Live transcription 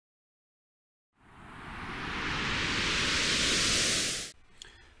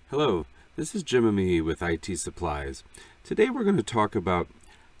Hello, this is Memije with IT Supplies. Today we're going to talk about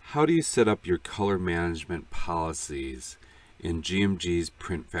how do you set up your color management policies in GMG's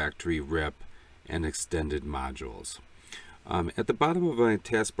PrintFactory RIP and extended modules. At the bottom of my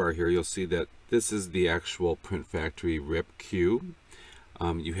taskbar here, you'll see that this is the actual PrintFactory RIP queue.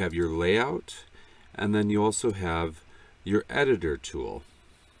 You have your layout, and then you also have your editor tool.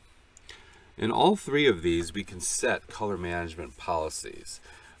 In all three of these, we can set color management policies.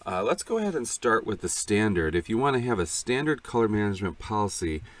 Let's go ahead and start with the standard. If you want to have a standard color management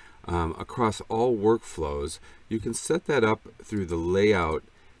policy across all workflows, you can set that up through the layout,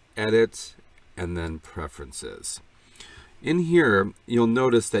 edit, and then preferences. In here, you'll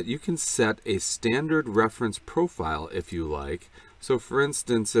notice that you can set a standard reference profile if you like. So for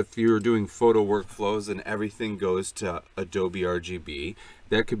instance, if you're doing photo workflows and everything goes to Adobe RGB,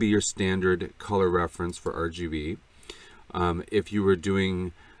 that could be your standard color reference for RGB. If you were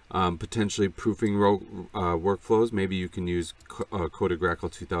doing potentially proofing workflows, maybe you can use coded Grackle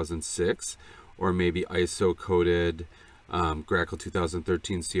 2006, or maybe ISO coded Grackle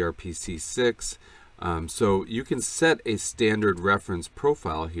 2013 CRPC6. So you can set a standard reference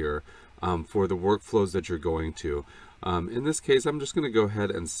profile here for the workflows that you're going to. In this case, I'm just going to go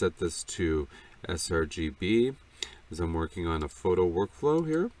ahead and set this to sRGB as I'm working on a photo workflow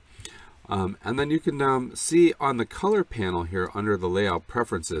here. And then you can see on the color panel here under the layout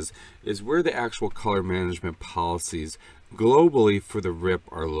preferences is where the actual color management policies globally for the RIP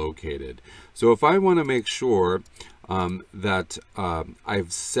are located. So if I want to make sure that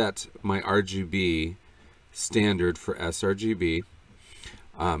I've set my RGB standard for sRGB,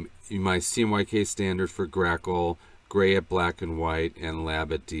 my CMYK standard for Grackle, gray at black and white, and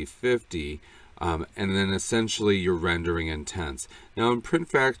lab at D50, and then essentially your rendering intents. Now in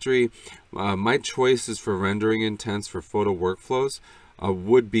PrintFactory, my choices for rendering intents for photo workflows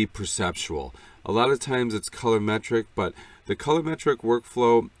would be perceptual. A lot of times it's colorimetric, but the colorimetric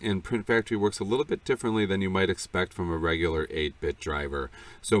workflow in PrintFactory works a little bit differently than you might expect from a regular 8-bit driver.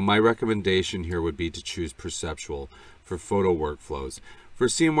 So my recommendation here would be to choose perceptual for photo workflows. For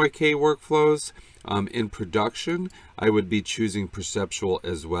CMYK workflows in production, I would be choosing perceptual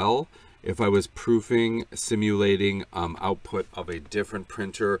as well. If I was proofing, simulating output of a different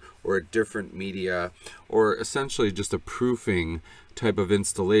printer or a different media, or essentially just a proofing type of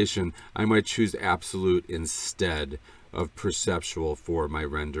installation, I might choose absolute instead of perceptual for my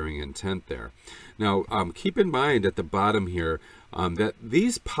rendering intent there. Now, keep in mind at the bottom here that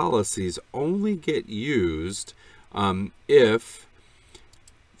these policies only get used if,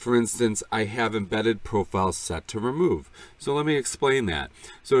 for instance, I have embedded profiles set to remove. So let me explain that.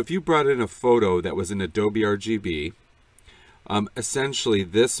 So if you brought in a photo that was in Adobe RGB, essentially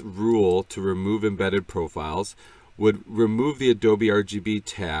this rule to remove embedded profiles would remove the Adobe RGB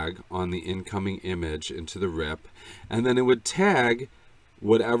tag on the incoming image into the RIP, and then it would tag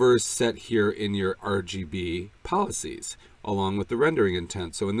whatever is set here in your RGB policies along with the rendering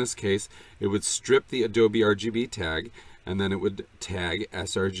intent. So in this case, it would strip the Adobe RGB tag, and then it would tag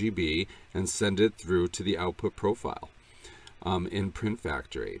sRGB and send it through to the output profile in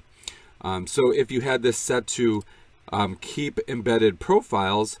PrintFactory. So if you had this set to keep embedded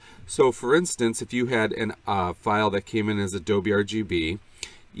profiles, so for instance, if you had a file that came in as Adobe RGB,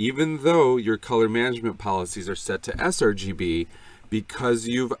 even though your color management policies are set to sRGB, because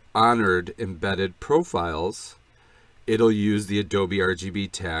you've honored embedded profiles, it'll use the Adobe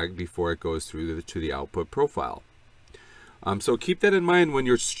RGB tag before it goes through to the output profile. So keep that in mind when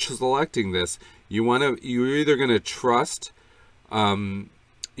you're selecting this. You're either going to trust,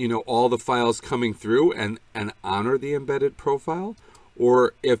 all the files coming through and honor the embedded profile,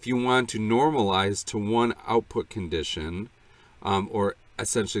 or if you want to normalize to one output condition, or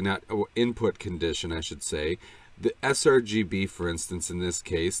essentially not input condition, I should say, the sRGB, for instance, in this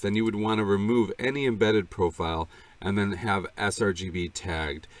case, then you would want to remove any embedded profile and then have sRGB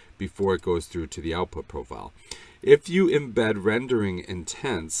tagged before it goes through to the output profile. If you embed rendering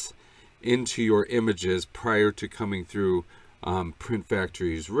intents into your images prior to coming through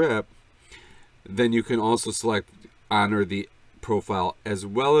PrintFactory's RIP, then you can also select honor the profile as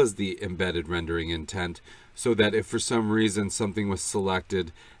well as the embedded rendering intent, so that if for some reason something was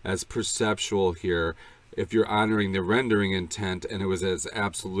selected as perceptual here, if you're honoring the rendering intent and it was as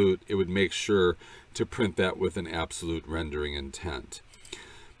absolute, it would make sure to print that with an absolute rendering intent.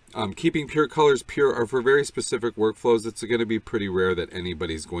 Keeping pure colors pure are for very specific workflows. It's going to be pretty rare that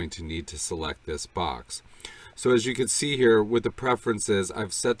anybody's going to need to select this box. So as you can see here with the preferences,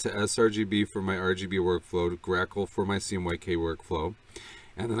 I've set to sRGB for my RGB workflow, Grackle for my CMYK workflow,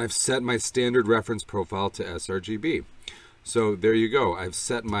 and then I've set my standard reference profile to sRGB. So there you go. I've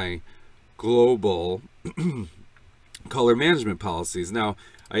set my global color management policies. Now,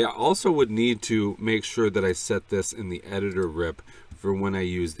 I also would need to make sure that I set this in the editor rip for when I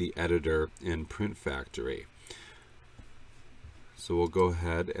use the editor in PrintFactory. So we'll go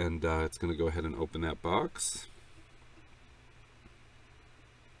ahead and it's going to go ahead and open that box.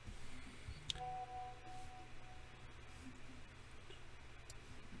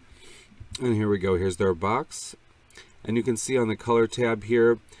 And here we go. Here's their box. And you can see on the color tab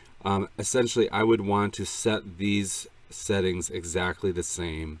here, essentially I would want to set these settings exactly the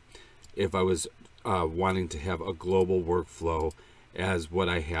same if I was wanting to have a global workflow as what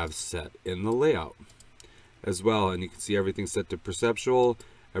I have set in the layout as well. And you can see everything set to perceptual.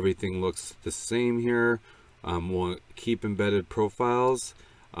 Everything looks the same here. We'll keep embedded profiles.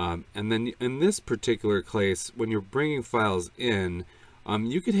 And then in this particular case, when you're bringing files in,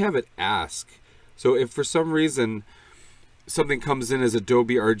 you could have it ask. So if for some reason something comes in as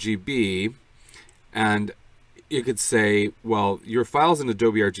Adobe RGB, and you could say, well, your file's in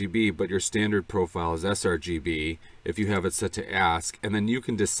Adobe RGB, but your standard profile is sRGB if you have it set to ask, and then you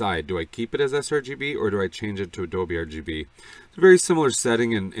can decide, do I keep it as sRGB or do I change it to Adobe RGB? It's a very similar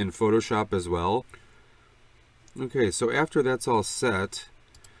setting in Photoshop as well. Okay, so after that's all set,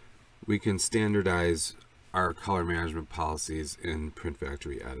 we can standardize our color management policies in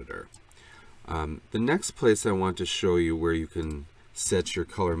PrintFactory Editor. The next place I want to show you where you can set your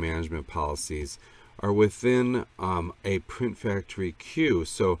color management policies are within a PrintFactory queue.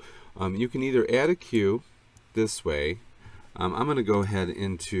 So you can either add a queue this way. I'm going to go ahead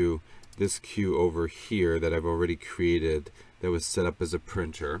into this queue over here that I've already created that was set up as a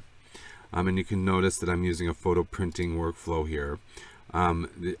printer. And you can notice that I'm using a photo printing workflow here.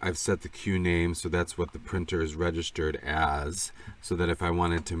 I've set the queue name, so that's what the printer is registered as, so that if I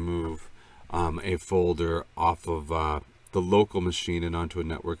wanted to move a folder off of the local machine and onto a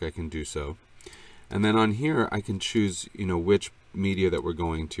network, I can do so. And then on here, I can choose, which media that we're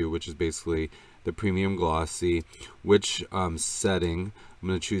going to, which is basically the premium glossy, which setting. I'm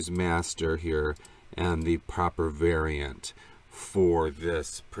going to choose master here, and the proper variant for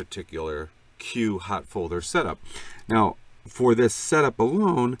this particular queue hot folder setup. Now, for this setup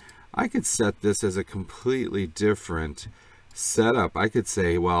alone, I could set this as a completely different setup. I could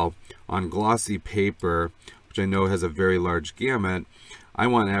say, well, on glossy paper, which I know has a very large gamut, I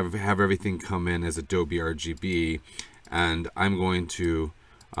want to have everything come in as Adobe RGB, and I'm going to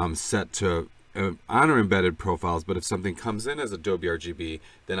set to honor embedded profiles, but if something comes in as Adobe RGB,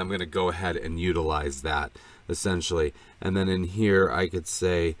 then I'm going to go ahead and utilize that, essentially. And then in here, I could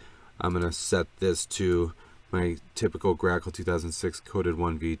say, I'm going to set this to my typical Grackle 2006 coded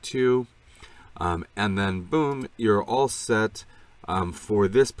 1v2, and then boom, you're all set for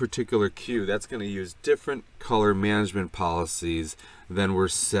this particular queue. That's going to use different color management policies than were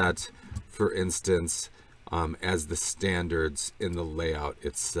set, for instance, as the standards in the layout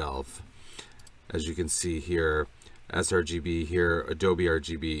itself. As you can see here, sRGB here, Adobe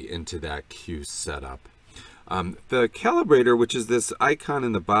RGB into that queue setup. The calibrator, which is this icon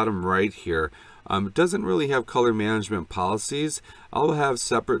in the bottom right here, doesn't really have color management policies. I'll have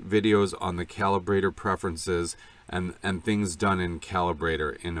separate videos on the calibrator preferences and things done in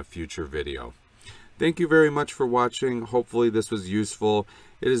calibrator in a future video. Thank you very much for watching. Hopefully this was useful.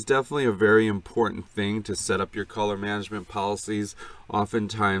 It is definitely a very important thing to set up your color management policies.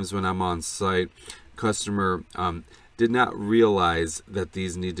 Oftentimes when I'm on site, customer did not realize that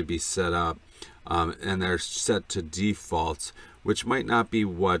these need to be set up, and they're set to defaults, which might not be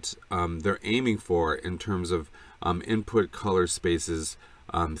what they're aiming for in terms of input color spaces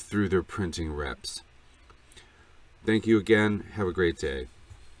through their printing reps. Thank you again. Have a great day.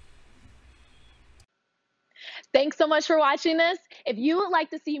 Thanks so much for watching this. If you would like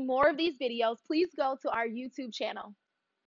to see more of these videos, please go to our YouTube channel.